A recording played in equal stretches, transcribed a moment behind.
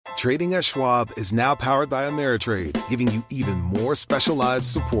Trading at Schwab is now powered by Ameritrade, giving you even more specialized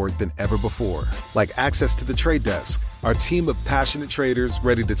support than ever before. Like access to the trade desk, our team of passionate traders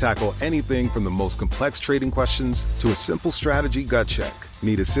ready to tackle anything from the most complex trading questions to a simple strategy gut check.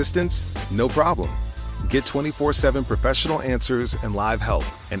 Need assistance? No problem. Get 24/7 professional answers and live help,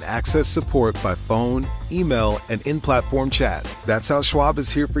 and access support by phone, email, and in-platform chat. That's how Schwab is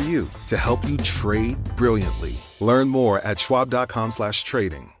here for you, to help you trade brilliantly. Learn more at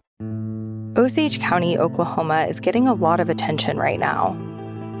schwab.com/trading. Osage County, Oklahoma is getting a lot of attention right now.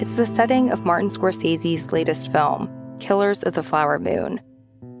 It's the setting of Martin Scorsese's latest film, Killers of the Flower Moon.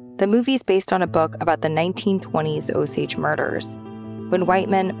 The movie's based on a book about the 1920s Osage murders, when white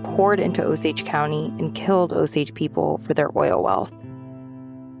men poured into Osage County and killed Osage people for their oil wealth.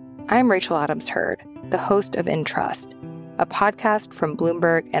 I'm Rachel Adams Heard, the host of In Trust, a podcast from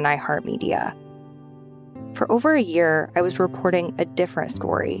Bloomberg and iHeartMedia. For over a year, I was reporting a different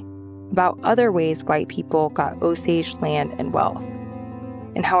story about other ways white people got Osage land and wealth,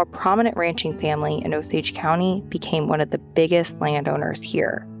 and how a prominent ranching family in Osage County became one of the biggest landowners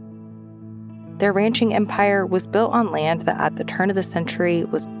here. Their ranching empire was built on land that at the turn of the century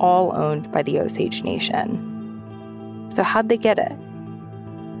was all owned by the Osage Nation. So how'd they get it?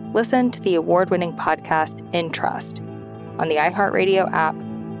 Listen to the award-winning podcast In Trust on the iHeartRadio app,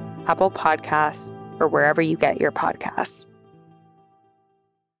 Apple Podcasts, or wherever you get your podcasts.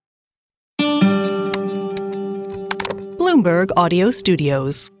 Bloomberg Audio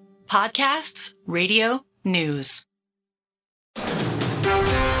Studios. Podcasts, radio, news.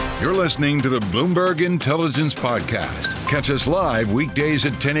 You're listening to the Bloomberg Intelligence Podcast. Catch us live weekdays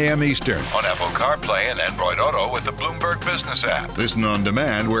at 10 a.m. Eastern on Apple CarPlay and Android Auto with the Bloomberg Business app. Listen on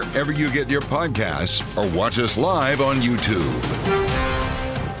demand wherever you get your podcasts or watch us live on YouTube.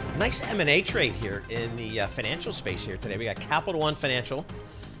 Nice M&A trade here in the financial space here today. We got Capital One Financial.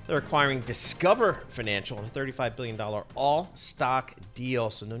 They're acquiring Discover Financial in a $35 billion all-stock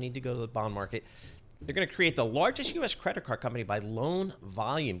deal, so no need to go to the bond market. They're going to create the largest U.S. credit card company by loan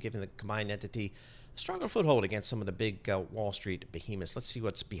volume, giving the combined entity a stronger foothold against some of the big Wall Street behemoths. Let's see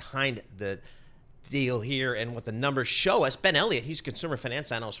what's behind the deal here and what the numbers show us. Ben Elliott, he's consumer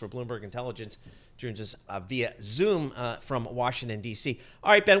finance analyst for Bloomberg Intelligence, joins us via Zoom from Washington, D.C.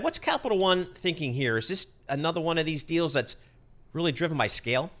 All right, Ben, what's Capital One thinking here? Is this another one of these deals that's really driven by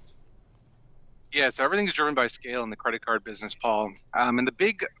scale? Yeah, so everything's driven by scale in the credit card business, Paul. And the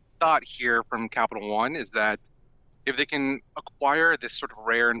big thought here from Capital One is that if they can acquire this sort of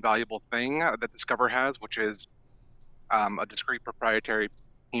rare and valuable thing that Discover has, which is a discrete proprietary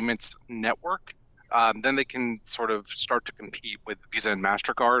payments network, then they can sort of start to compete with Visa and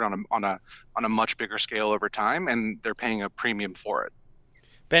MasterCard on a much bigger scale over time, and they're paying a premium for it.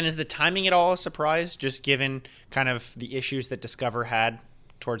 Ben, is the timing at all a surprise, just given kind of the issues that Discover had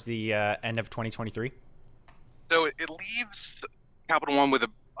towards the end of 2023? So it leaves Capital One with a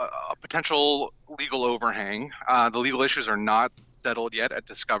potential legal overhang. The legal issues are not settled yet at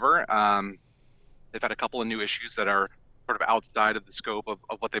Discover. They've had a couple of new issues that are sort of outside of the scope of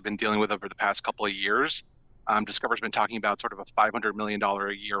what they've been dealing with over the past couple of years. Discover's been talking about sort of a $500 million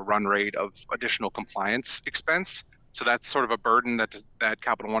a year run rate of additional compliance expense. So that's sort of a burden that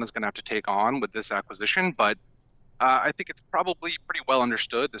Capital One is going to have to take on with this acquisition. But I think it's probably pretty well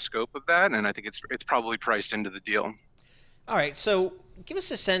understood, the scope of that, and I think it's probably priced into the deal. All right, so give us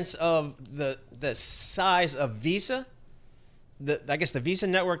a sense of the size of Visa, I guess the Visa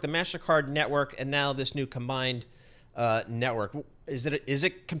network, the MasterCard network, and now this new combined network. Is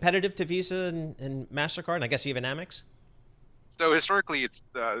it competitive to Visa and MasterCard, and I guess even Amex? So historically, it's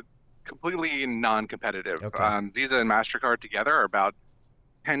completely non-competitive. Okay. Visa and MasterCard together are about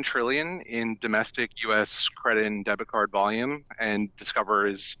 10 trillion in domestic U.S. credit and debit card volume, and Discover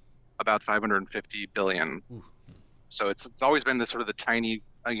is about 550 billion. Ooh. So it's always been this sort of the tiny,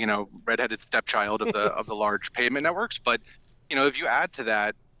 redheaded stepchild of the large payment networks. But if you add to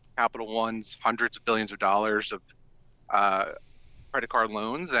that Capital One's hundreds of billions of dollars of credit card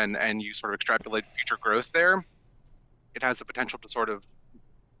loans, and you sort of extrapolate future growth there, it has the potential to sort of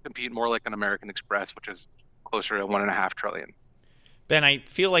compete more like an American Express, which is closer to 1.5 trillion. Ben, I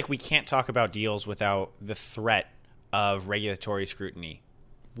feel like we can't talk about deals without the threat of regulatory scrutiny.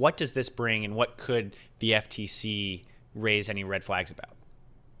 What does this bring, and what could the FTC raise any red flags about?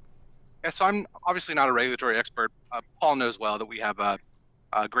 Yeah, so I'm obviously not a regulatory expert. Paul knows well that we have a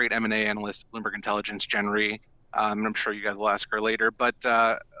great M&A analyst, Bloomberg Intelligence, Jen Rhee, and I'm sure you guys will ask her later. But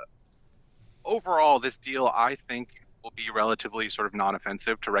overall, this deal, I think, will be relatively sort of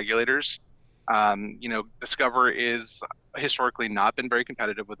non-offensive to regulators. Discover is historically not been very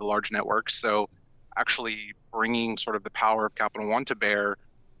competitive with the large networks. So actually bringing sort of the power of Capital One to bear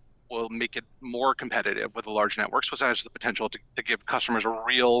will make it more competitive with the large networks, which has the potential to give customers a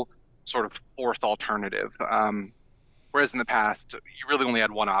real sort of fourth alternative. Whereas in the past, you really only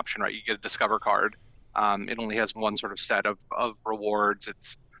had one option, right? You get a Discover card. It only has one sort of set of rewards.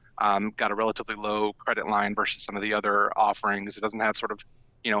 It's got a relatively low credit line versus some of the other offerings. It doesn't have sort of,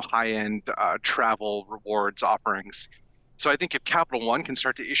 high-end travel rewards offerings. So I think if Capital One can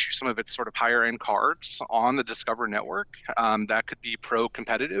start to issue some of its sort of higher-end cards on the Discover network, that could be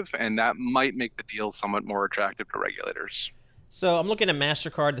pro-competitive, and that might make the deal somewhat more attractive to regulators. So I'm looking at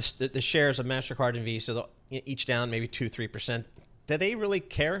MasterCard, the shares of MasterCard and Visa, each down maybe 2-3%. Do they really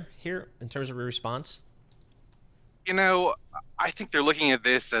care here in terms of a response? I think they're looking at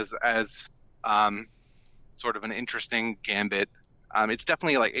this as sort of an interesting gambit. It's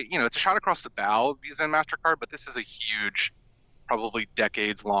definitely it's a shot across the bow, Visa and MasterCard, but this is a huge, probably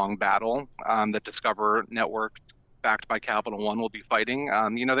decades-long battle that Discover Network, backed by Capital One, will be fighting.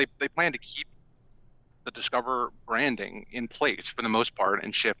 They plan to keep the Discover branding in place for the most part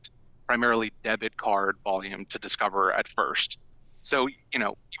and shift primarily debit card volume to Discover at first. So,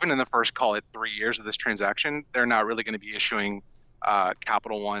 even in the first, call it 3 years of this transaction, they're not really going to be issuing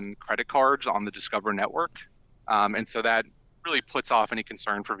Capital One credit cards on the Discover network. And so that really puts off any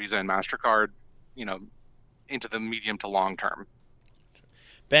concern for Visa and MasterCard, into the medium to long term.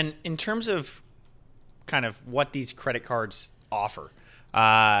 Ben, in terms of kind of what these credit cards offer,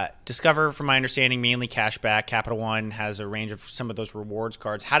 Discover, from my understanding, mainly cash back. Capital One has a range of some of those rewards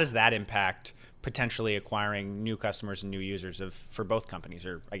cards. How does that impact potentially acquiring new customers and new users for both companies,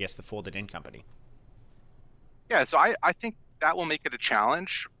 or I guess the folded in company? Yeah, so I think that will make it a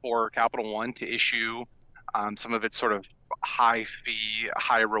challenge for Capital One to issue some of its sort of high fee,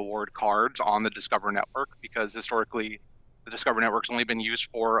 high reward cards on the Discover network, because historically the Discover network's only been used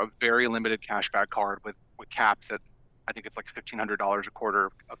for a very limited cashback card with caps at, I think it's like $1,500 a quarter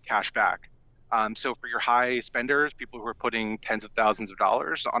of cash back. So for your high spenders, people who are putting tens of thousands of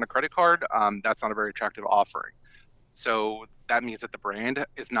dollars on a credit card, that's not a very attractive offering. So that means that the brand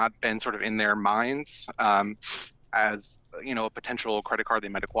has not been sort of in their minds as a potential credit card they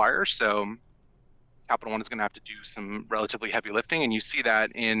might acquire. So Capital One is going to have to do some relatively heavy lifting, and you see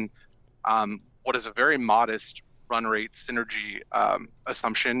that in what is a very modest run rate synergy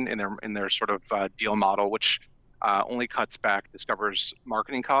assumption in their sort of deal model, which only cuts back Discover's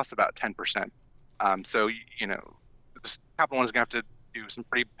marketing costs about 10%. So Capital One is going to have to do some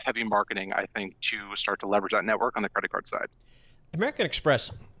pretty heavy marketing, I think, to start to leverage that network on the credit card side. American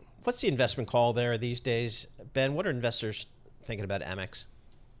Express, what's the investment call there these days? Ben, what are investors thinking about Amex?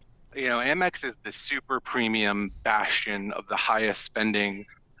 Amex is the super premium bastion of the highest spending,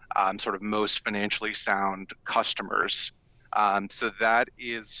 sort of most financially sound customers. So that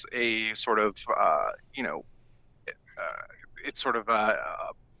is a sort of, it's sort of a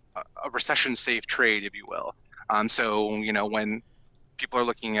recession-safe trade, if you will. So when people are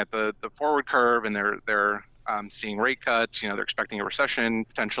looking at the forward curve and they're seeing rate cuts, they're expecting a recession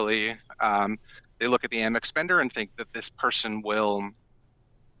potentially. They look at the Amex spender and think that this person will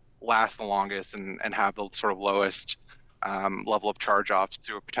last the longest and have the sort of lowest level of charge-offs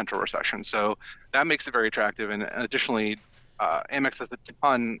through a potential recession. So that makes it very attractive. And additionally, Amex has a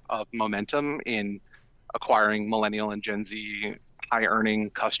ton of momentum in acquiring millennial and Gen Z high-earning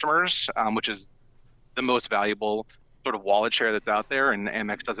customers, which is the most valuable sort of wallet share that's out there, and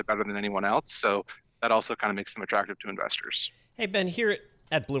Amex does it better than anyone else. So that also kind of makes them attractive to investors. Hey, Ben, here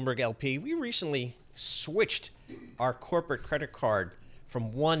at Bloomberg LP, we recently switched our corporate credit card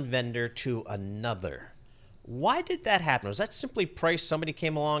from one vendor to another. Why did that happen? Was that simply price? Somebody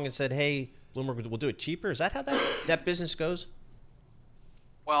came along and said, hey, Bloomberg will do it cheaper? Is that how that business goes?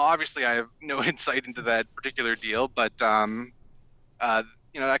 Well, obviously, I have no insight into that particular deal, but that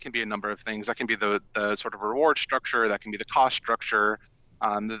can be a number of things. That can be the sort of reward structure. That can be the cost structure.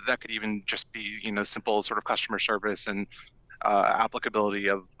 That could even just be simple sort of customer service and applicability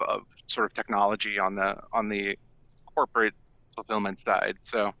of sort of technology on the corporate fulfillment side.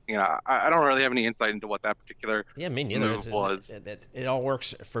 So I don't really have any insight into what that particular me neither. move was. It all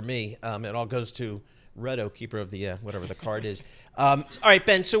works for me. It all goes to Redo, keeper of the whatever the card is. All right,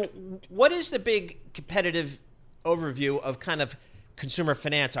 Ben. So what is the big competitive overview of kind of consumer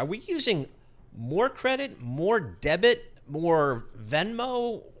finance? Are we using more credit, more debit, more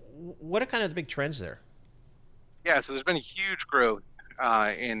Venmo? What are kind of the big trends there? Yeah, so there's been huge growth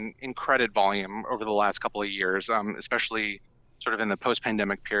in credit volume over the last couple of years, especially sort of in the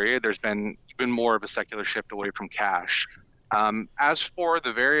post-pandemic period. There's been even more of a secular shift away from cash. As for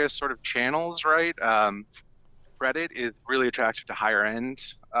the various sort of channels, right, credit is really attractive to higher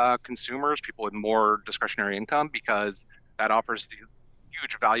end consumers, people with more discretionary income, because that offers the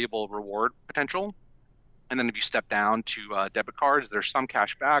huge valuable reward potential. And then if you step down to debit cards, there's some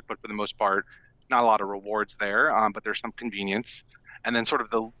cash back, but for the most part, not a lot of rewards there, but there's some convenience. And then sort of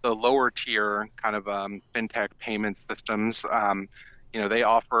the lower tier kind of fintech payment systems,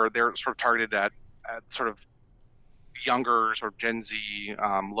 they're sort of targeted at sort of younger sort of Gen Z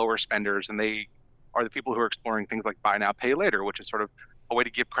lower spenders, and they are the people who are exploring things like buy now, pay later, which is sort of a way to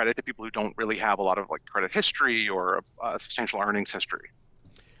give credit to people who don't really have a lot of like credit history or a substantial earnings history.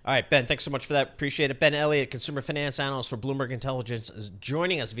 All right, Ben, thanks so much for that. Appreciate it. Ben Elliott, consumer finance analyst for Bloomberg Intelligence, is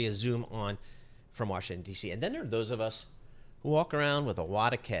joining us via Zoom from Washington, D.C. And then there are those of us who walk around with a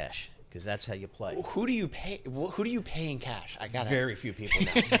wad of cash, because that's how you play. Who do you pay? Who do you pay in cash? Very few people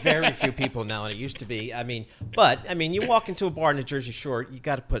now. Very few people now, and it used to be. You walk into a bar in the Jersey Shore, you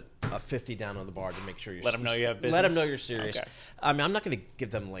got to put a 50 down on the bar to make sure you're. Let them know you have business. Let them know you're serious. Okay. I'm not going to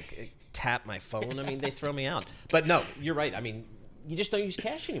give them tap my phone. They throw me out. But no, you're right. You just don't use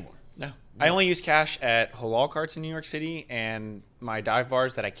cash anymore. No. I only use cash at halal carts in New York City and my dive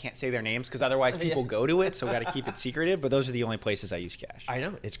bars that I can't say their names because otherwise people go to it, so we got to keep it secretive. But those are the only places I use cash. I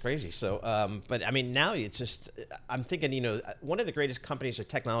know, it's crazy. So, now it's just, I'm thinking, one of the greatest companies or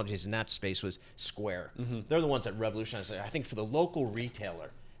technologies in that space was Square. Mm-hmm. They're the ones that revolutionized it. I think for the local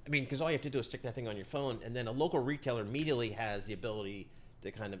retailer, because all you have to do is stick that thing on your phone, and then a local retailer immediately has the ability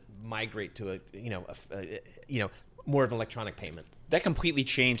to kind of migrate to more of an electronic payment. That completely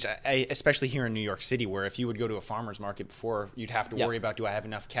changed, especially here in New York City, where if you would go to a farmer's market before, you'd have to worry about, do I have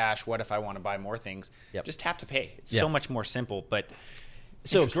enough cash? What if I want to buy more things? Yep. Just tap to pay. It's so much more simple. But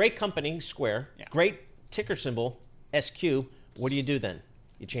so great company, Square. Yeah. Great ticker symbol, SQ. What do you do then?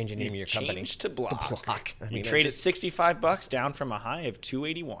 You change the name of your company. Change to Block. You trade at $65 down from a high of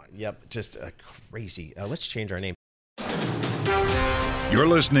 $281. Yep, just crazy. Let's change our name. You're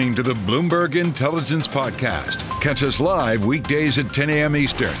listening to the Bloomberg Intelligence Podcast. Catch us live weekdays at 10 a.m.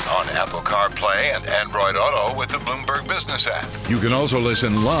 Eastern on Apple CarPlay and Android Auto with the Bloomberg Business app. You can also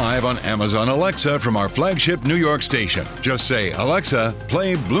listen live on Amazon Alexa from our flagship New York station. Just say, Alexa,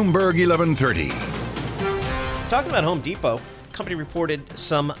 play Bloomberg 1130. Talking about Home Depot, the company reported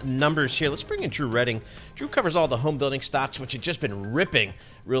some numbers here. Let's bring in Drew Redding. Drew covers all the home building stocks, which have just been ripping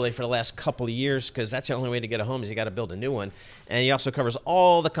really for the last couple of years, because that's the only way to get a home is you got to build a new one. And he also covers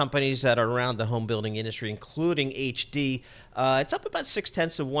all the companies that are around the home building industry, including HD. It's up about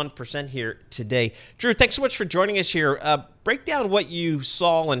 0.6% here today. Drew, thanks so much for joining us here. Break down what you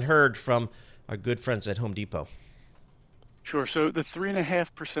saw and heard from our good friends at Home Depot. Sure. So the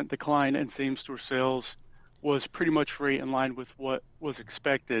 3.5% decline in same-store sales was pretty much right in line with what was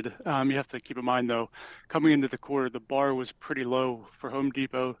expected. You have to keep in mind, though, coming into the quarter, the bar was pretty low for Home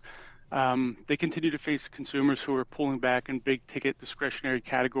Depot. They continue to face consumers who are pulling back in big ticket discretionary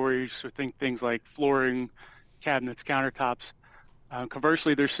categories. So think things like flooring, cabinets, countertops.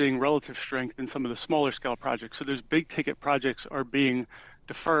 Conversely, they're seeing relative strength in some of the smaller scale projects. So those big ticket projects are being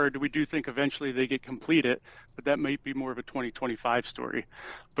deferred. We do think eventually they get completed, but that might be more of a 2025 story.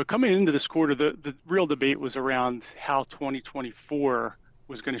 But coming into this quarter, the real debate was around how 2024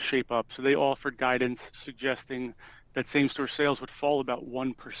 was going to shape up. So they offered guidance suggesting that same-store sales would fall about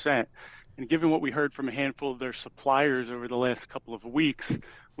 1%. And given what we heard from a handful of their suppliers over the last couple of weeks,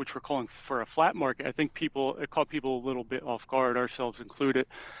 which were calling for a flat market, I think it caught people a little bit off guard, ourselves included.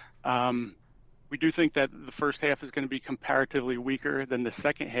 We do think that the first half is going to be comparatively weaker than the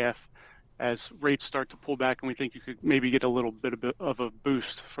second half as rates start to pull back, and we think you could maybe get a little bit of a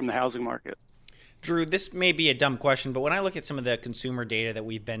boost from the housing market. Drew, this may be a dumb question, but when I look at some of the consumer data that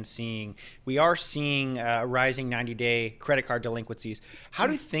we've been seeing, we are seeing rising 90-day credit card delinquencies. How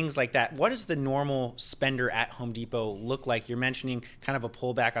do things like that, what does the normal spender at Home Depot look like? You're mentioning kind of a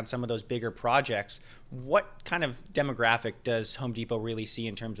pullback on some of those bigger projects. What kind of demographic does Home Depot really see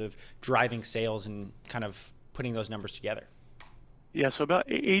in terms of driving sales and kind of putting those numbers together? Yeah, so about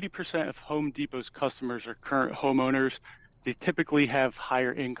 80% of Home Depot's customers are current homeowners. They typically have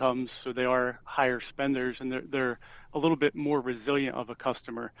higher incomes, so they are higher spenders, and they're a little bit more resilient of a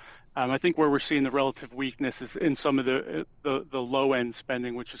customer. I think where we're seeing the relative weakness is in some of the low-end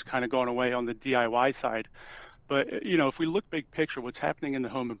spending, which is kind of gone away on the DIY side. But, if we look big picture, what's happening in the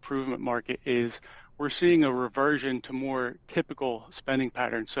home improvement market is we're seeing a reversion to more typical spending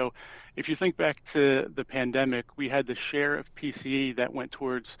patterns. So if you think back to the pandemic, we had the share of PCE that went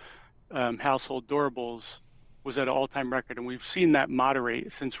towards household durables was at an all-time record, and we've seen that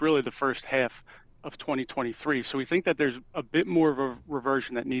moderate since really the first half of 2023. So we think that there's a bit more of a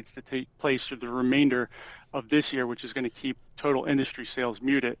reversion that needs to take place through the remainder of this year, which is going to keep total industry sales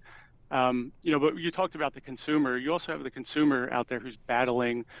muted. But you talked about the consumer. You also have the consumer out there who's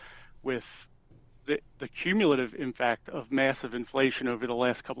battling with the cumulative impact of massive inflation over the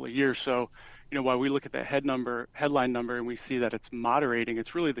last couple of years. So, while we look at that headline number, and we see that it's moderating,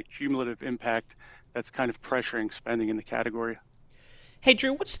 it's really the cumulative impact that's kind of pressuring spending in the category. Hey,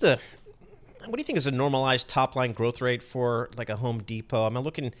 Drew, what do you think is a normalized top line growth rate for like a Home Depot? I'm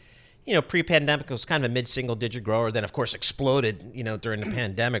looking, pre-pandemic it was kind of a mid-single digit grower, then of course exploded, during the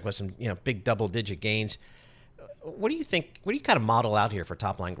pandemic with some, big double-digit gains. What do you think? What do you kind of model out here for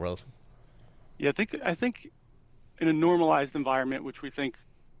top line growth? Yeah, I think in a normalized environment, which we think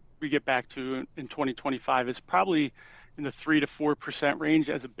we get back to in 2025, is probably in the 3 to 4% range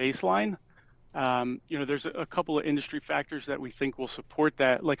as a baseline. There's a couple of industry factors that we think will support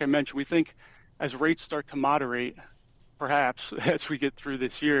that. Like I mentioned, we think as rates start to moderate, perhaps as we get through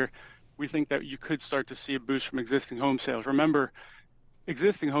this year, we think that you could start to see a boost from existing home sales. Remember,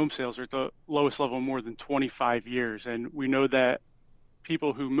 existing home sales are at the lowest level in more than 25 years. And we know that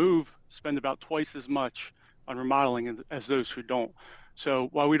people who move spend about twice as much on remodeling as those who don't. So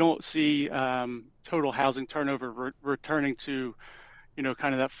while we don't see total housing turnover returning to,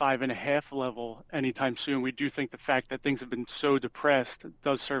 kind of that 5.5 level anytime soon, we do think the fact that things have been so depressed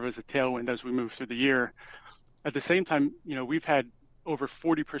does serve as a tailwind as we move through the year. At the same time, we've had over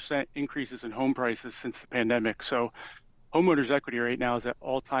 40% increases in home prices since the pandemic. So homeowners' equity right now is at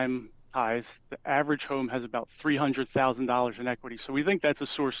all-time highs. The average home has about $300,000 in equity. So we think that's a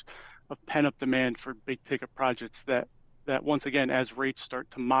source of pent-up demand for big-ticket projects that once again, as rates start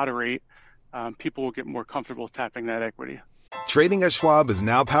to moderate, people will get more comfortable tapping that equity. Trading at Schwab is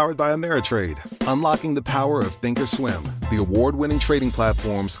now powered by Ameritrade, unlocking the power of Thinkorswim, the award-winning trading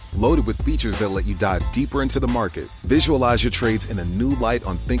platforms loaded with features that let you dive deeper into the market. Visualize your trades in a new light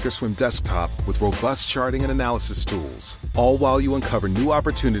on Thinkorswim desktop with robust charting and analysis tools, all while you uncover new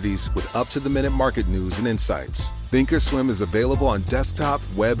opportunities with up-to-the-minute market news and insights. Thinkorswim is available on desktop,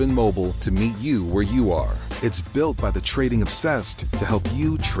 web, and mobile to meet you where you are. It's built by the trading obsessed to help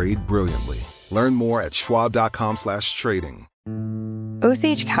you trade brilliantly. Learn more at schwab.com/trading.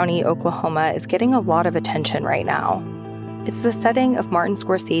 Osage County, Oklahoma is getting a lot of attention right now. It's the setting of Martin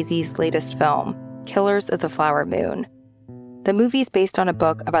Scorsese's latest film, Killers of the Flower Moon. The movie's based on a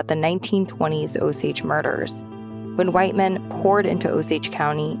book about the 1920s Osage murders, when white men poured into Osage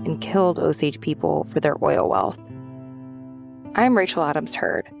County and killed Osage people for their oil wealth. I'm Rachel Adams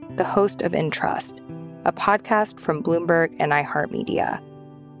Heard, the host of In Trust, a podcast from Bloomberg and iHeartMedia.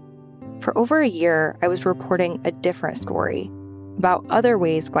 For over a year, I was reporting a different story about other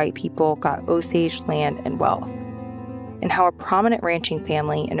ways white people got Osage land and wealth, and how a prominent ranching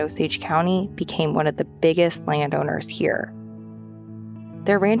family in Osage County became one of the biggest landowners here.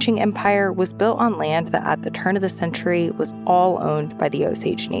 Their ranching empire was built on land that at the turn of the century was all owned by the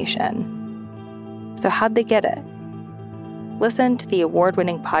Osage Nation. So how'd they get it? Listen to the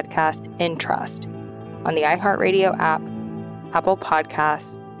award-winning podcast In Trust on the iHeartRadio app, Apple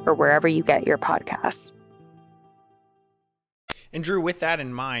Podcasts, or wherever you get your podcasts. And Drew, with that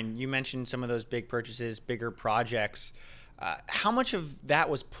in mind, you mentioned some of those big purchases, bigger projects. How much of that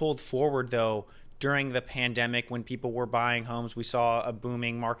was pulled forward, though, during the pandemic when people were buying homes? We saw a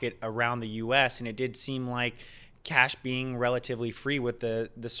booming market around the U.S., and it did seem like cash being relatively free with the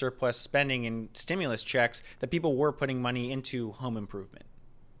surplus spending and stimulus checks, that people were putting money into home improvement.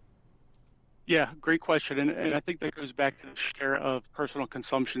 Yeah, great question. And I think that goes back to the share of personal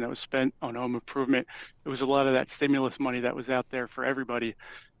consumption that was spent on home improvement. It was a lot of that stimulus money that was out there for everybody.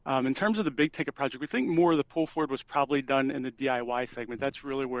 In terms of the big ticket project, we think more of the pull forward was probably done in the DIY segment. That's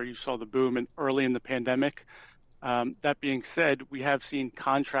really where you saw the boom and early in the pandemic. That being said, we have seen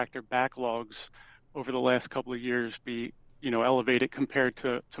contractor backlogs over the last couple of years be, elevated compared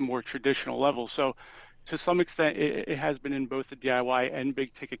to more traditional levels. So to some extent, it has been in both the DIY and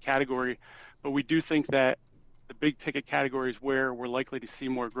big ticket category. But we do think that the big ticket categories where we're likely to see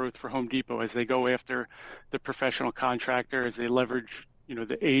more growth for Home Depot as they go after the professional contractor, as they leverage,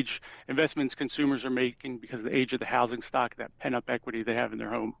 the age investments consumers are making because of the age of the housing stock, that pent-up equity they have in their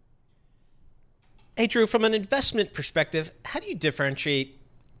home. Hey, Drew, from an investment perspective, how do you differentiate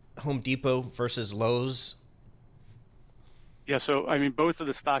Home Depot versus Lowe's? Yeah, so I mean, both of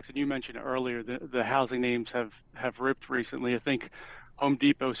the stocks that you mentioned earlier, the housing names have ripped recently. I think Home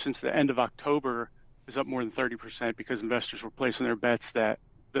Depot, since the end of October, is up more than 30% because investors were placing their bets that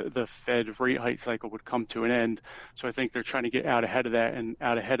the Fed rate hike cycle would come to an end. So I think they're trying to get out ahead of that and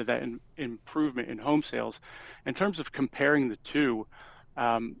out ahead of that improvement in home sales. In terms of comparing the two,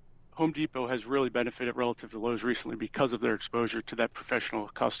 Home Depot has really benefited relative to Lowe's recently because of their exposure to that professional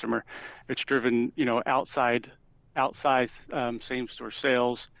customer. It's driven, outsized same-store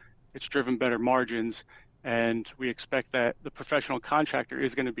sales. It's driven better margins. And we expect that the professional contractor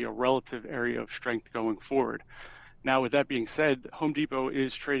is going to be a relative area of strength going forward. Now, with that being said, Home Depot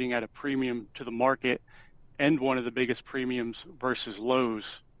is trading at a premium to the market and one of the biggest premiums versus Lowe's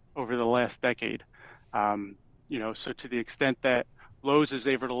over the last decade. So to the extent that Lowe's is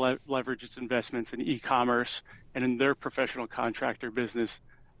able to leverage its investments in e-commerce and in their professional contractor business,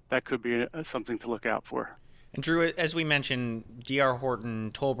 that could be something to look out for. And Drew, as we mentioned, D.R.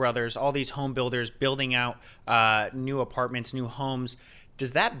 Horton, Toll Brothers, all these home builders building out new apartments, new homes.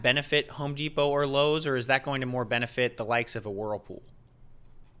 Does that benefit Home Depot or Lowe's, or is that going to more benefit the likes of a Whirlpool?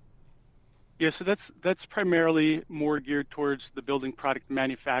 Yeah, so that's primarily more geared towards the building product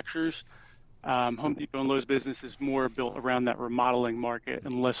manufacturers. Home Depot and Lowe's business is more built around that remodeling market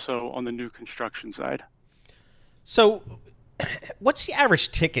and less so on the new construction side. So what's the average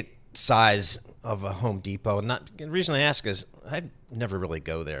ticket size of a Home Depot? The reason I ask is I never really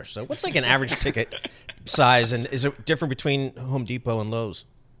go there. So what's like an average ticket size, and is it different between Home Depot and Lowe's?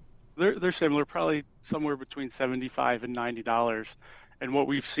 They're similar, probably somewhere between $75 and $90. And what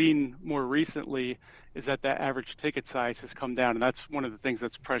we've seen more recently is that average ticket size has come down, and that's one of the things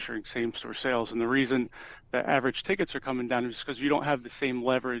that's pressuring same-store sales. And the reason that average tickets are coming down is because you don't have the same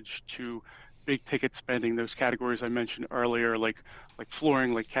leverage to big ticket spending, those categories I mentioned earlier, like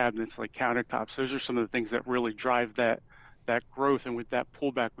flooring, like cabinets, like countertops. Those are some of the things that really drive that growth. And with that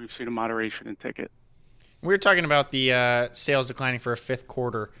pullback, we've seen a moderation in ticket. We were talking about the sales declining for a fifth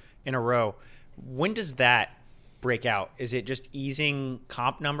quarter in a row. When does that break out? Is it just easing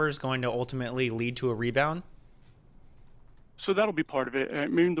comp numbers going to ultimately lead to a rebound? So that'll be part of it. I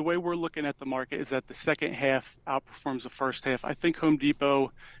mean, the way we're looking at the market is that the second half outperforms the first half. I think Home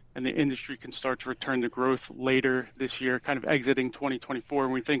Depot and the industry can start to return to growth later this year, kind of exiting 2024.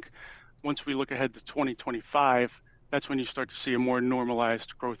 And we think once we look ahead to 2025, that's when you start to see a more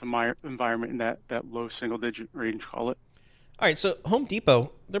normalized growth environment in that low single-digit range, call it. All right, so Home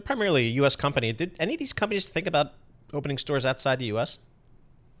Depot, they're primarily a U.S. company. Did any of these companies think about opening stores outside the U.S.?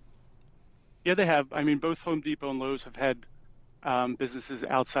 Yeah, they have. I mean, both Home Depot and Lowe's have had businesses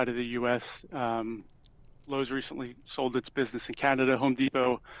outside of the U.S. Lowe's recently sold its business in Canada. Home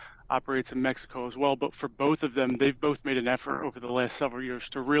Depot operates in Mexico as well. But for both of them, they've both made an effort over the last several years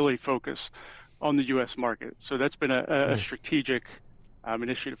to really focus on the U.S. market. So that's been a strategic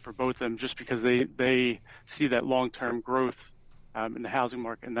initiative for both of them, just because they see that long-term growth in the housing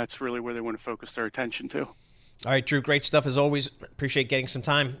market, and that's really where they want to focus their attention to. All right, Drew, great stuff as always. Appreciate getting some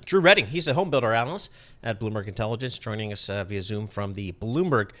time. Drew Redding, he's a home builder analyst at Bloomberg Intelligence, joining us via Zoom from the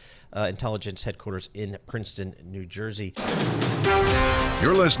Bloomberg Intelligence headquarters in Princeton, New Jersey.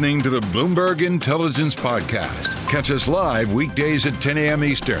 You're listening to the Bloomberg Intelligence Podcast. Catch us live weekdays at 10 a.m.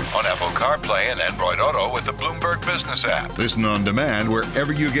 Eastern on Apple CarPlay and Android Auto with the Bloomberg Business app. Listen on demand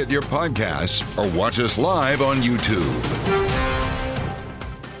wherever you get your podcasts or watch us live on YouTube.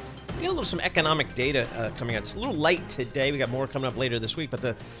 We got a little some economic data coming out. It's a little light today. We got more coming up later this week, but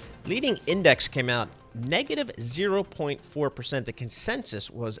the leading index came out negative 0.4%. The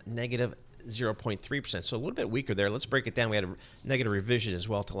consensus was negative 0.3%, so a little bit weaker there. Let's break it down. We had a negative revision as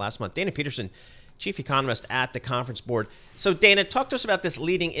well to last month. Dana Peterson, chief economist at the Conference Board. So Dana, talk to us about this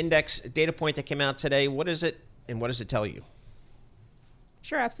leading index data point that came out today. What is it, and what does it tell you?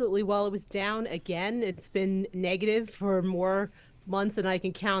 Sure, absolutely. Well, it was down again. It's been negative for more months than I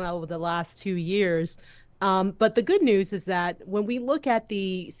can count over the last 2 years. But the good news is that when we look at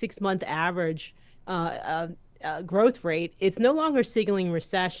the 6-month average growth rate, it's no longer signaling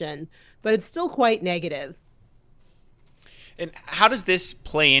recession, but it's still quite negative. And how does this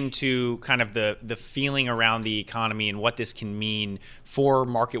play into kind of the feeling around the economy and what this can mean for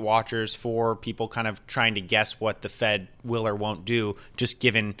market watchers, for people kind of trying to guess what the Fed will or won't do, just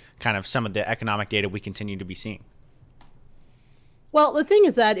given kind of some of the economic data we continue to be seeing? Well, the thing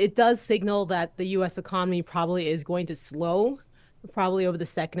is that it does signal that the U.S. economy probably is going to slow, probably over the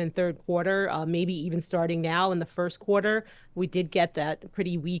second and third quarter, maybe even starting now in the first quarter. We did get that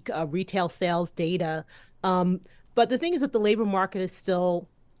pretty weak retail sales data. But the thing is that the labor market is still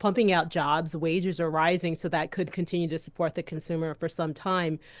pumping out jobs, wages are rising, so that could continue to support the consumer for some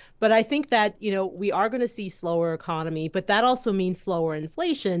time. But I think that, we are going to see slower economy, but that also means slower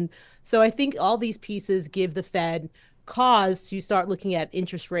inflation. So I think all these pieces give the Fed cause to start looking at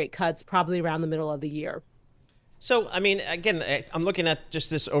interest rate cuts probably around the middle of the year. So, I mean, again, I'm looking at just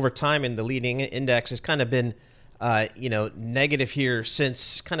this over time, and the leading index has kind of been, negative here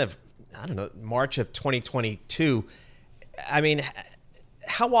since kind of, March of 2022. I mean,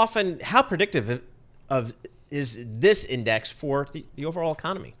 how predictive is this index for the overall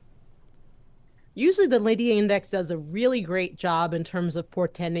economy? Usually the leading index does a really great job in terms of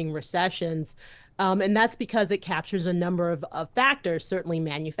portending recessions. And that's because it captures a number of factors, certainly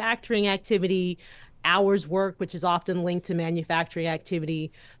manufacturing activity, hours worked, which is often linked to manufacturing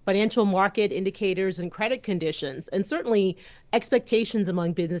activity, financial market indicators and credit conditions, and certainly expectations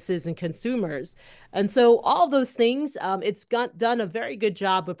among businesses and consumers. And so all of those things, done a very good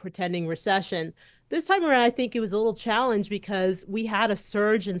job of pretending recession. This time around, I think it was a little challenge because we had a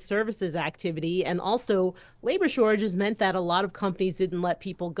surge in services activity, and also labor shortages meant that a lot of companies didn't let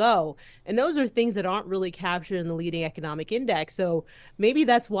people go. And those are things that aren't really captured in the leading economic index. So maybe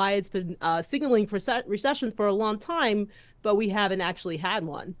that's why it's been signaling for recession for a long time, but we haven't actually had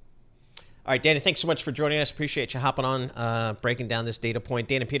one. All right, Dana, thanks so much for joining us. Appreciate you hopping on, breaking down this data point.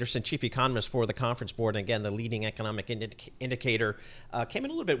 Dana Peterson, Chief Economist for the Conference Board. And again, the leading economic indicator came in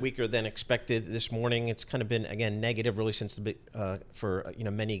a little bit weaker than expected this morning. It's kind of been, again, negative really since for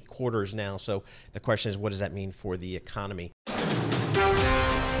many quarters now. So the question is, what does that mean for the economy?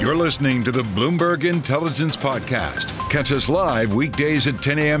 You're listening to the Bloomberg Intelligence Podcast. Catch us live weekdays at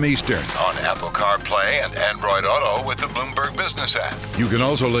 10 a.m. Eastern on Apple CarPlay and Android Auto with the Bloomberg Business app. You can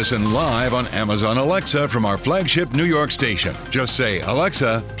also listen live on Amazon Alexa from our flagship New York station. Just say,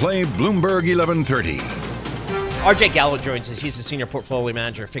 Alexa, play Bloomberg 1130. RJ Gallo joins us. He's the Senior Portfolio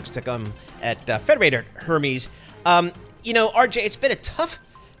Manager fixed income at Federated Hermes. RJ, it's been a tough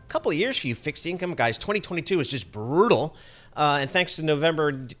couple of years for you fixed income guys. 2022 was just brutal. And thanks to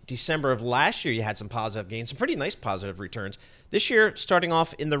November, December of last year, you had some positive gains, some pretty nice positive returns. This year, starting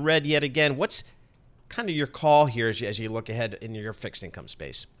off in the red yet again. What's kind of your call here as you look ahead in your fixed income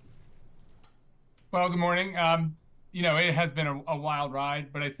space? Well, good morning. It has been a wild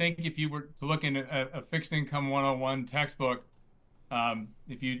ride, but I think if you were to look in a fixed income 101 textbook,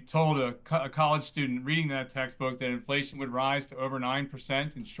 if you told a college student reading that textbook that inflation would rise to over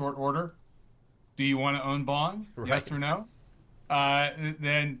 9% in short order, do you want to own bonds? Right. Yes or no?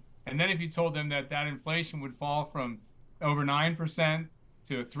 Then if you told them that inflation would fall from over 9%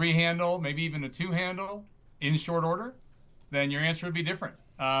 to a 3 handle, maybe even a 2 handle in short order, then your answer would be different.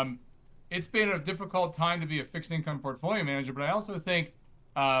 It's been a difficult time to be a fixed income portfolio manager, but I also think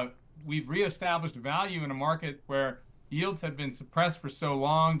we've reestablished value in a market where yields have been suppressed for so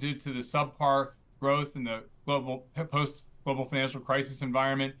long due to the subpar growth in the post-global financial crisis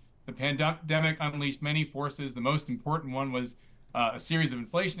environment. The pandemic unleashed many forces. The most important one was a series of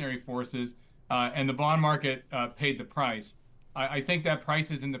inflationary forces, and the bond market paid the price. I think that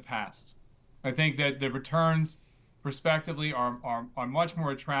price is in the past. I think that the returns, prospectively, are much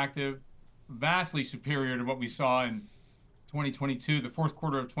more attractive, vastly superior to what we saw in 2022. The fourth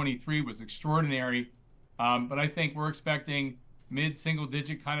quarter of 23 was extraordinary, but I think we're expecting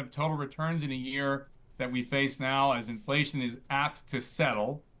mid-single-digit kind of total returns in a year that we face now as inflation is apt to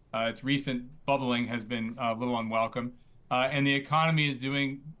settle. Its recent bubbling has been a little unwelcome, and the economy is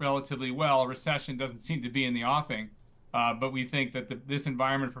doing relatively well. A recession doesn't seem to be in the offing, but we think that this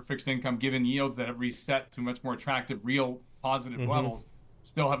environment for fixed income, given yields that have reset to much more attractive, real positive levels,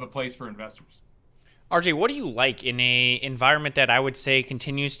 still have a place for investors. RJ, what do you like in an environment that I would say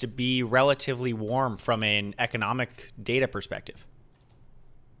continues to be relatively warm from an economic data perspective?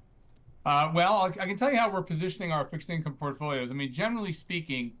 Well, I can tell you how we're positioning our fixed income portfolios. I mean, generally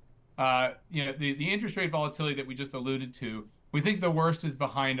speaking, the interest rate volatility that we just alluded to, we think the worst is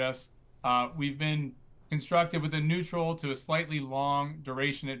behind us. We've been constructive with a neutral to a slightly long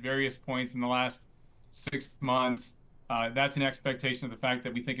duration at various points in the last 6 months. That's an expectation of the fact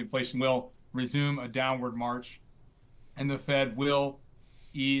that we think inflation will resume a downward march, and the Fed will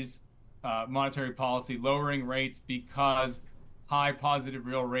ease monetary policy, lowering rates because high positive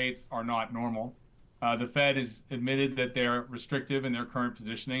real rates are not normal. The Fed has admitted that they're restrictive in their current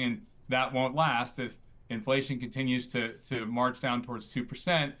positioning, and that won't last. If inflation continues to march down towards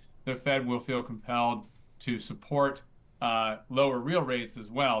 2%, the Fed will feel compelled to support lower real rates as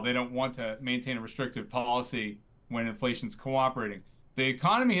well. They don't want to maintain a restrictive policy when inflation's cooperating. The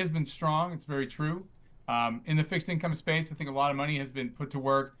economy has been strong. It's very true. In the fixed income space, I think a lot of money has been put to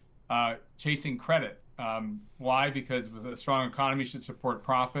work chasing credit. Why? Because a strong economy should support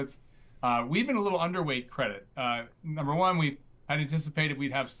profits. We've been a little underweight credit. Number one, we had anticipated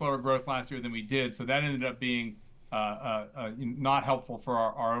we'd have slower growth last year than we did, so that ended up being not helpful for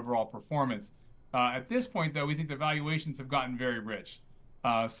our overall performance. At this point, though, we think the valuations have gotten very rich.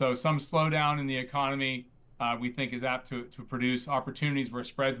 So some slowdown in the economy we think is apt to produce opportunities where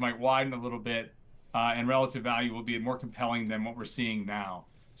spreads might widen a little bit and relative value will be more compelling than what we're seeing now.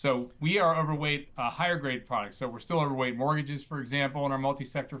 So we are overweight higher grade products. So we're still overweight mortgages, for example, in our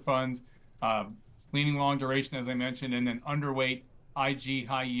multi-sector funds, leaning long duration, as I mentioned, and then underweight IG,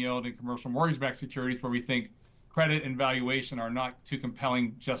 high yield, and commercial mortgage-backed securities where we think credit and valuation are not too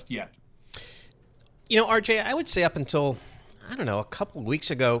compelling just yet. RJ, I would say up until, a couple of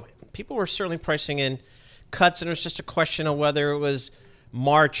weeks ago, people were certainly pricing in cuts, and it was just a question of whether it was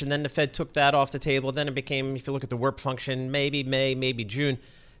March, and then the Fed took that off the table. Then it became, if you look at the WIRP function, maybe May, maybe June.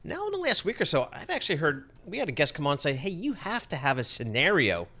 Now, in the last week or so, I've actually heard, we had a guest come on and say, hey, you have to have a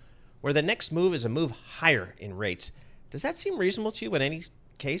scenario where the next move is a move higher in rates. Does that seem reasonable to you in any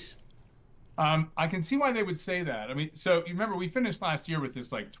case? I can see why they would say that. So you remember we finished last year with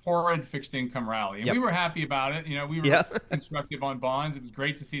this torrid fixed income rally, and we were happy about it. We were constructive on bonds. It was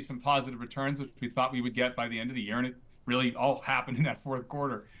great to see some positive returns, which we thought we would get by the end of the year, and it really all happened in that fourth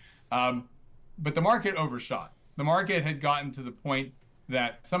quarter. But the market overshot. The market had gotten to the point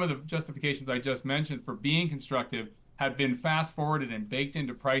that some of the justifications I just mentioned for being constructive had been fast forwarded and baked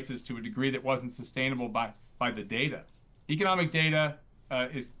into prices to a degree that wasn't sustainable by the data. Economic data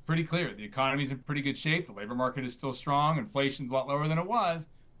is pretty clear. The economy is in pretty good shape. The labor market is still strong. Inflation's a lot lower than it was,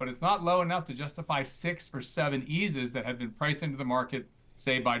 but it's not low enough to justify 6 or 7 eases that had been priced into the market,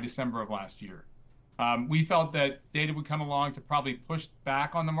 say, by December of last year. We felt that data would come along to probably push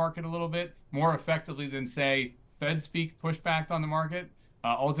back on the market a little bit more effectively than, say, Fed speak pushed back on the market.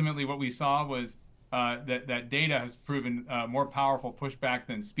 Ultimately, what we saw was that data has proven more powerful pushback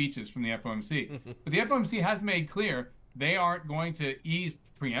than speeches from the FOMC. But the FOMC has made clear they aren't going to ease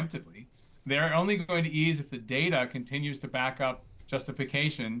preemptively. They're only going to ease if the data continues to back up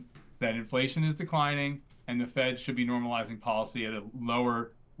justification that inflation is declining and the Fed should be normalizing policy at a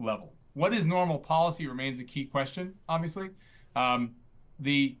lower level. What is normal policy remains a key question, obviously.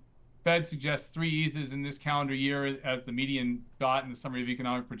 The Fed suggests 3 eases in this calendar year as the median dot in the summary of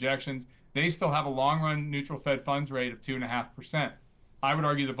economic projections. They still have a long-run neutral Fed funds rate of 2.5%. I would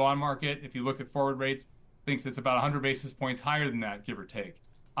argue the bond market, if you look at forward rates, thinks it's about 100 basis points higher than that, give or take.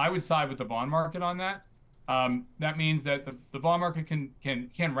 I would side with the bond market on that. That means that the bond market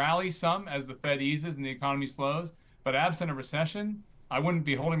can rally some as the Fed eases and the economy slows, but absent a recession, I wouldn't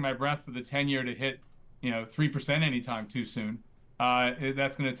be holding my breath for the 10-year to hit 3% anytime too soon.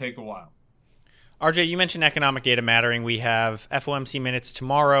 That's going to take a while. RJ, you mentioned economic data mattering. We have FOMC minutes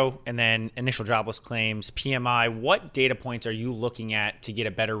tomorrow and then initial jobless claims, PMI. What data points are you looking at to get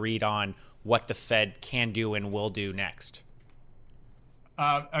a better read on what the Fed can do and will do next?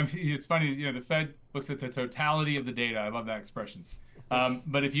 It's funny, the Fed looks at the totality of the data. I love that expression.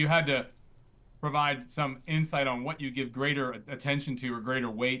 But if you had to provide some insight on what you give greater attention to or greater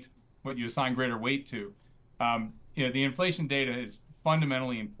weight, what you assign greater weight to, the inflation data is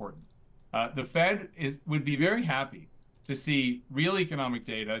fundamentally important. The Fed would be very happy to see real economic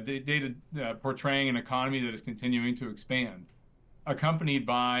data portraying an economy that is continuing to expand, accompanied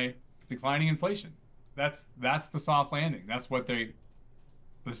by declining inflation. That's the soft landing. That's what they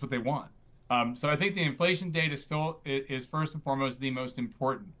want. So I think the inflation data still is first and foremost the most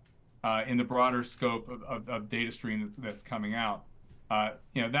important in the broader scope of data stream that's coming out.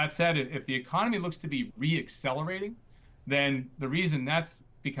 That said, if the economy looks to be re-accelerating, then the reason that's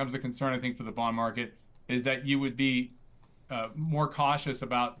becomes a concern, I think, for the bond market is that you would be more cautious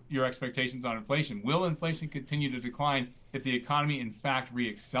about your expectations on inflation. Will inflation continue to decline if the economy, in fact,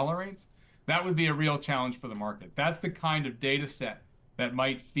 re-accelerates? That would be a real challenge for the market. That's the kind of data set that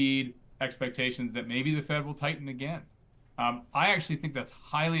might feed expectations that maybe the Fed will tighten again. I actually think that's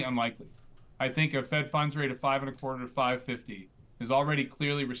highly unlikely. I think a Fed funds rate of 5.25 to 5.50 is already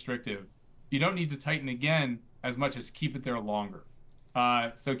clearly restrictive. You don't need to tighten again as much as keep it there longer.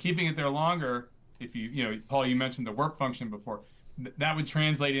 So keeping it there longer, if Paul, you mentioned the WIRP function before, that would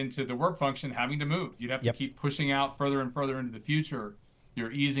translate into the WIRP function having to move. You'd have to keep pushing out further and further into the future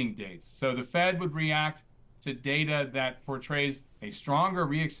your easing dates. So the Fed would react to data that portrays a stronger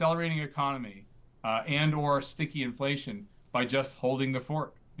re-accelerating economy and or sticky inflation by just holding the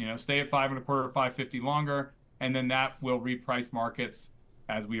fort. Stay at 5.25 to 5.50 longer, and then that will reprice markets,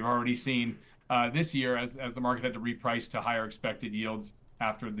 as we've already seen this year, as the market had to reprice to higher expected yields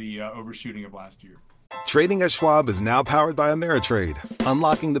after the overshooting of last year. Trading at Schwab is now powered by Ameritrade,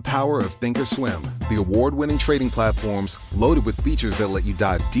 unlocking the power of Thinkorswim, the award-winning trading platforms loaded with features that let you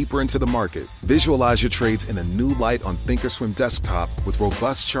dive deeper into the market. Visualize your trades in a new light on Thinkorswim desktop with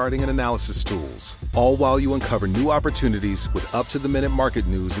robust charting and analysis tools, all while you uncover new opportunities with up-to-the-minute market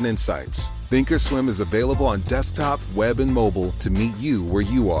news and insights. Thinkorswim is available on desktop, web, and mobile to meet you where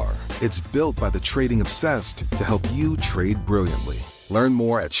you are. It's built by the trading obsessed to help you trade brilliantly. Learn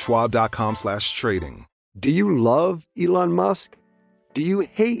more at schwab.com/trading. Do you love Elon Musk? Do you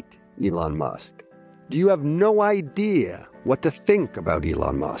hate Elon Musk? Do you have no idea what to think about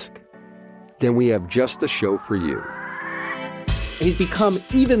Elon Musk? Then we have just the show for you. He's become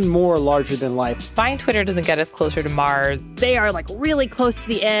even more larger than life. Buying Twitter doesn't get us closer to Mars. They are really close to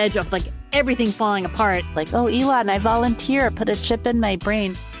the edge of everything falling apart. Like, oh, Elon, I volunteer, put a chip in my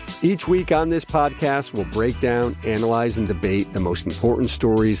brain. Each week on this podcast, we'll break down, analyze, and debate the most important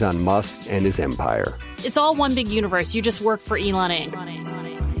stories on Musk and his empire. It's all one big universe. You just work for Elon Inc.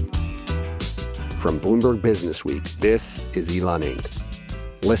 From Bloomberg Business Week, this is Elon Inc.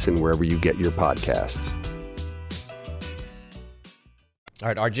 Listen wherever you get your podcasts. All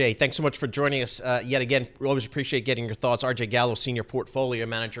right, RJ, thanks so much for joining us yet again. We always appreciate getting your thoughts. RJ Gallo, Senior Portfolio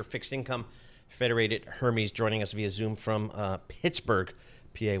Manager, Fixed Income, Federated Hermes, joining us via Zoom from Pittsburgh,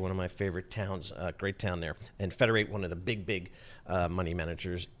 PA, one of my favorite towns, great town there. And Federate, one of the big money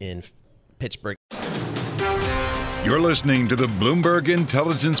managers in Pittsburgh. You're listening to the Bloomberg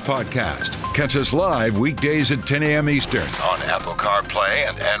Intelligence Podcast. Catch us live weekdays at 10 a.m. Eastern on Apple CarPlay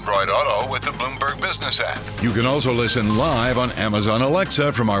and Android Auto with the Bloomberg Business app. You can also listen live on Amazon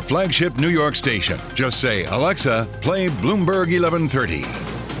Alexa from our flagship New York station. Just say, Alexa, play Bloomberg 1130. We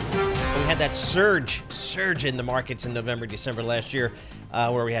had that surge in the markets in November, December last year,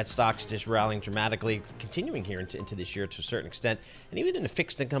 where we had stocks just rallying dramatically, continuing here into this year to a certain extent. And even in the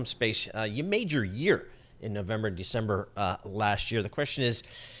fixed income space, you made your year in November and December last year. The question is,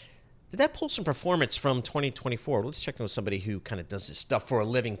 did that pull some performance from 2024? Let's check in with somebody who kind of does this stuff for a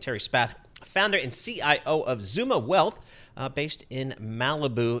living. Terry Spath, founder and CIO of Zuma Wealth, based in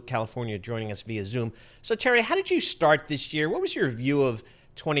Malibu, California, joining us via Zoom. So Terry, how did you start this year? What was your view of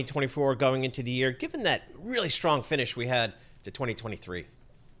 2024 going into the year, given that really strong finish we had to 2023?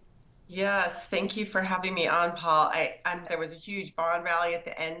 Yes, thank you for having me on, Paul. There was a huge bond rally at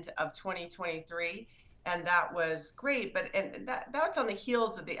the end of 2023. And that was great, but that's on the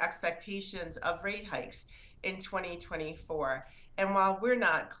heels of the expectations of rate hikes in 2024. And while we're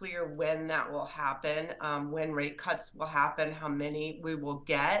not clear when that will happen, when rate cuts will happen, how many we will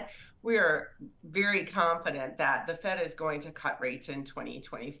get, we're very confident that the Fed is going to cut rates in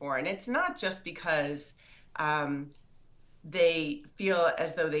 2024. And it's not just because they feel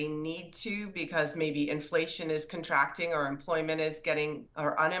as though they need to, because maybe inflation is contracting or unemployment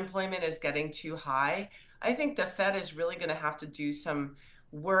is getting too high. I think the Fed is really going to have to do some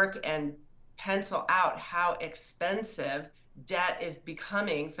work and pencil out how expensive debt is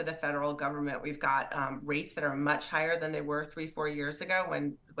becoming for the federal government. We've got rates that are much higher than they were 3-4 years ago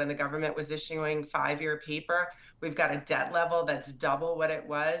when the government was issuing 5-year paper. We've got a debt level that's double what it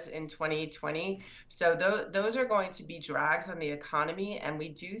was in 2020. So those are going to be drags on the economy. And we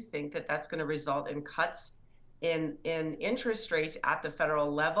do think that that's going to result in cuts in interest rates at the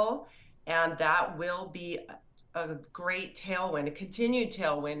federal level. And that will be a great tailwind, a continued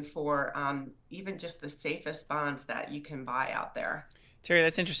tailwind for even just the safest bonds that you can buy out there. Terry,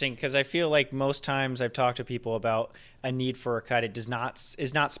 that's interesting because I feel like most times I've talked to people about a need for a cut. It is not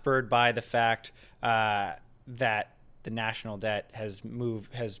spurred by the fact that the national debt has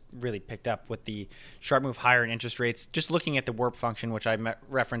really picked up with the sharp move higher in interest rates. Just looking at the warp function, which I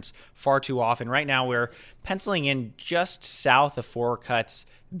reference far too often. Right now, we're penciling in just south of 4 cuts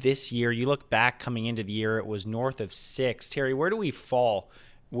this year. You look back coming into the year, it was north of 6. Terry, where do we fall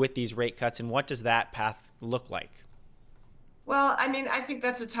with these rate cuts, and what does that path look like? Well, I mean, I think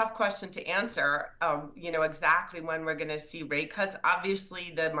that's a tough question to answer, exactly when we're going to see rate cuts.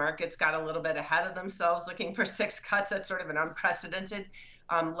 Obviously, the markets got a little bit ahead of themselves looking for 6 cuts at sort of an unprecedented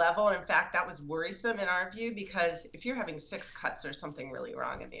level. And in fact, that was worrisome in our view, because if you're having 6 cuts, there's something really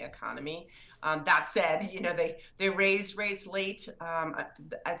wrong in the economy. That said, they raised rates late.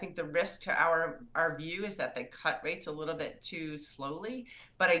 I think the risk to our view is that they cut rates a little bit too slowly.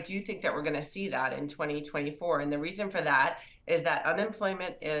 But I do think that we're going to see that in 2024. And the reason for that is that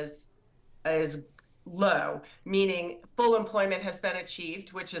unemployment is low, meaning full employment has been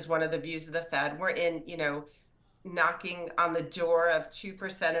achieved, which is one of the views of the Fed. We're in, knocking on the door of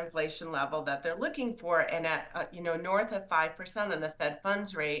 2% inflation level that they're looking for, and at north of 5% on the Fed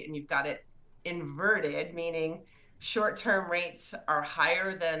funds rate, and you've got it inverted, meaning short-term rates are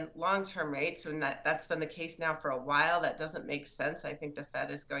higher than long-term rates, and that's been the case now for a while. That doesn't make sense. I think the Fed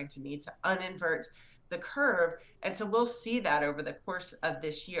is going to need to uninvert the curve. And so we'll see that over the course of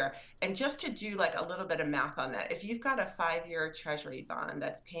this year. And just to do like a little bit of math on that, if you've got a 5-year treasury bond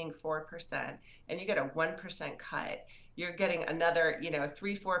that's paying 4% and you get a 1% cut, you're getting another,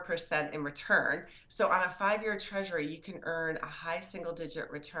 3-4% in return. So on a 5-year treasury, you can earn a high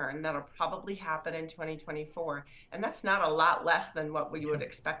single-digit return. That'll probably happen in 2024. And that's not a lot less than what we would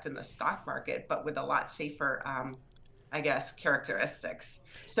expect in the stock market, but with a lot safer characteristics.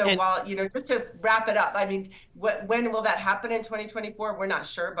 So while, just to wrap it up, I mean, when will that happen in 2024? We're not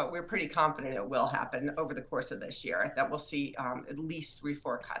sure, but we're pretty confident it will happen over the course of this year, that we'll see at least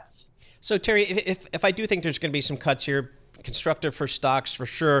 3-4 cuts. So Terry, if I do think there's going to be some cuts here, constructive for stocks for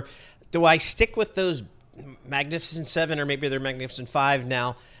sure, Do I stick with those Magnificent Seven, or maybe they're Magnificent Five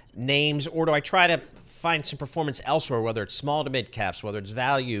now, names, or do I try to find some performance elsewhere, whether it's small to mid caps, whether it's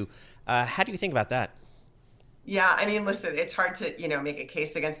value? How do you think about that? Yeah, I mean, listen, it's hard to, make a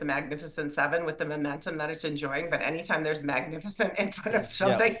case against the Magnificent Seven with the momentum that it's enjoying. But anytime there's magnificent in front of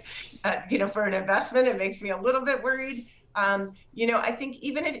something, for an investment, it makes me a little bit worried. I think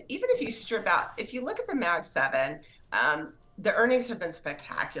even if you strip out, if you look at the Mag Seven, the earnings have been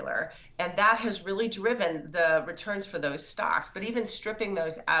spectacular, and that has really driven the returns for those stocks. But even stripping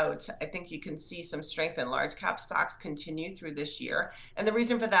those out, I think you can see some strength in large cap stocks continue through this year. And the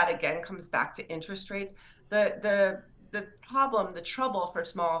reason for that, again, comes back to interest rates. The trouble for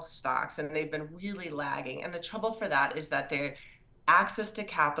small stocks, and they've been really lagging, and the trouble for that is that their access to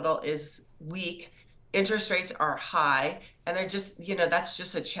capital is weak, interest rates are high, and they're just, that's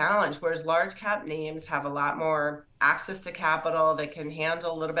just a challenge. Whereas large cap names have a lot more access to capital, they can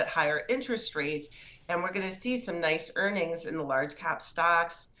handle a little bit higher interest rates, and we're going to see some nice earnings in the large cap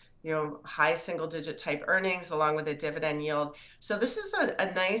stocks, high single digit type earnings along with a dividend yield. So this is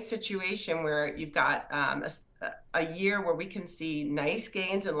a nice situation where you've got a year where we can see nice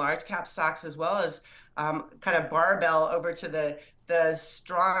gains in large cap stocks, as well as kind of barbell over to the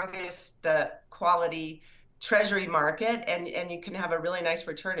strongest, the quality treasury market, and you can have a really nice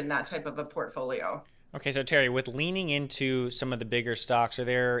return in that type of a portfolio. Okay, so Terry, with leaning into some of the bigger stocks, are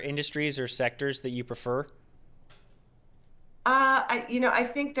there industries or sectors that you prefer? I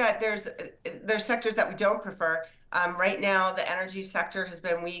think that there's sectors that we don't prefer. Right now, the energy sector has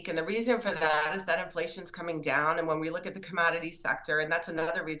been weak, and the reason for that is that inflation's coming down. And when we look at the commodity sector, and that's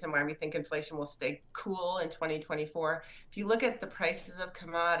another reason why we think inflation will stay cool in 2024. If you look at the prices of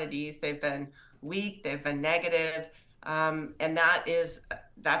commodities, they've been weak, they've been negative, and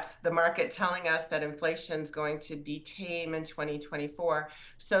that's the market telling us that inflation's going to be tame in 2024.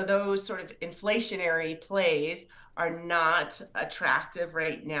 So those sort of inflationary plays are not attractive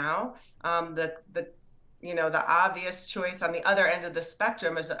right now. The obvious choice on the other end of the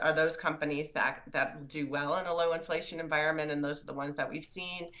spectrum are those companies that do well in a low inflation environment, and those are the ones that we've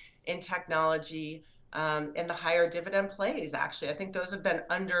seen in technology, and the higher dividend plays. Actually, I think those have been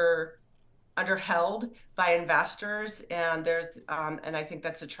underheld by investors, and and I think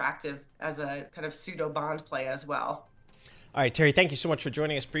that's attractive as a kind of pseudo bond play as well. All right, Terry, thank you so much for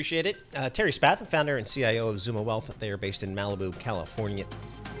joining us. Appreciate it. Terry Spath, founder and CIO of Zuma Wealth. They are based in Malibu, California.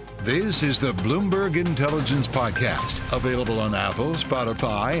 This is the Bloomberg Intelligence Podcast, available on Apple,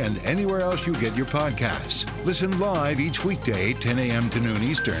 Spotify, and anywhere else you get your podcasts. Listen live each weekday, 10 a.m. to noon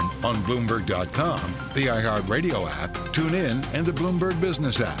Eastern on Bloomberg.com, the iHeartRadio app, TuneIn, and the Bloomberg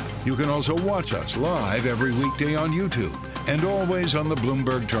Business app. You can also watch us live every weekday on YouTube and always on the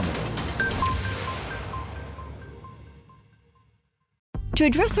Bloomberg Terminal. To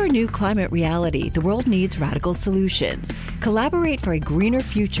address our new climate reality, the world needs radical solutions. Collaborate for a greener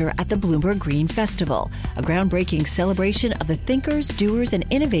future at the Bloomberg Green Festival, a groundbreaking celebration of the thinkers, doers, and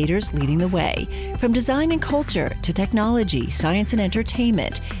innovators leading the way. From design and culture to technology, science, and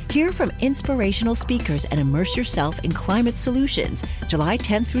entertainment, hear from inspirational speakers and immerse yourself in climate solutions. July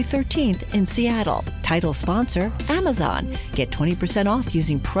 10th through 13th in Seattle. Title sponsor, Amazon. Get 20% off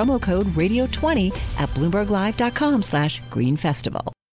using promo code RADIO20 at BloombergLive.com/Green Festival.